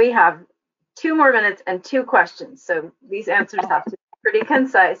 so we have 2 more minutes and 2 questions. So these answers have to be pretty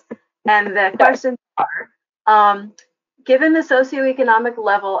concise. And the questions are, given the socioeconomic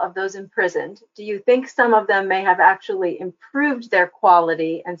level of those imprisoned, do you think some of them may have actually improved their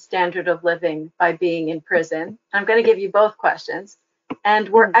quality and standard of living by being in prison? I'm going to give you both questions. And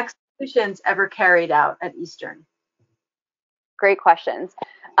were executions ever carried out at Eastern? Great questions.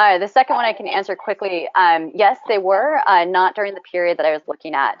 The second one I can answer quickly. Yes, they were, not during the period that I was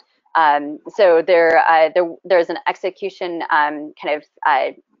looking at. So there's an execution kind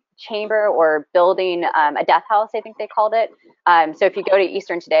of chamber or building, a death house, I think they called it. So if you go to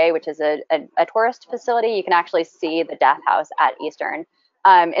Eastern today, which is a tourist facility, you can actually see the death house at Eastern.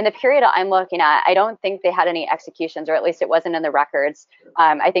 In the period I'm looking at, I don't think they had any executions, or at least it wasn't in the records.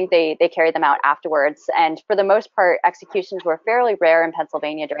 I think they carried them out afterwards. And for the most part, executions were fairly rare in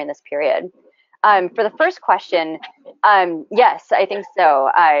Pennsylvania during this period. For the first question, yes, I think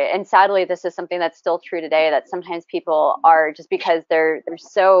so. And sadly, this is something that's still true today, that sometimes people are, just because they're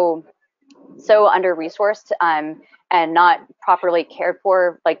so under-resourced and not properly cared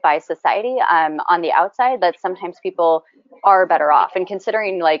for, like, by society on the outside, that sometimes people are better off. And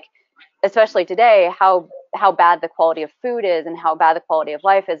considering, like, especially today, how bad the quality of food is and how bad the quality of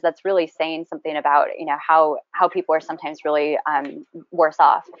life is, that's really saying something about, you know, how people are sometimes really worse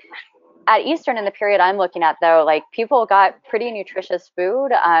off. At Eastern, in the period I'm looking at, though, like, people got pretty nutritious food,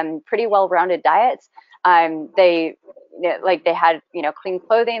 pretty well-rounded diets. They had, you know, clean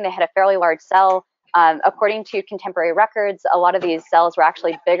clothing. They had a fairly large cell. According to contemporary records, a lot of these cells were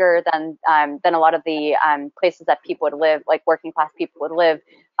actually bigger than a lot of the places that people would live, like working class people would live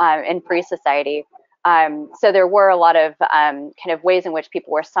in free society. So there were a lot of kind of ways in which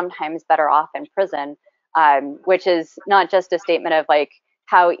people were sometimes better off in prison, which is not just a statement of, like,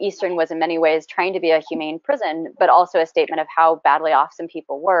 how Eastern was in many ways trying to be a humane prison, but also a statement of how badly off some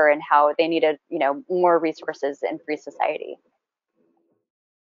people were and how they needed, you know, more resources in free society.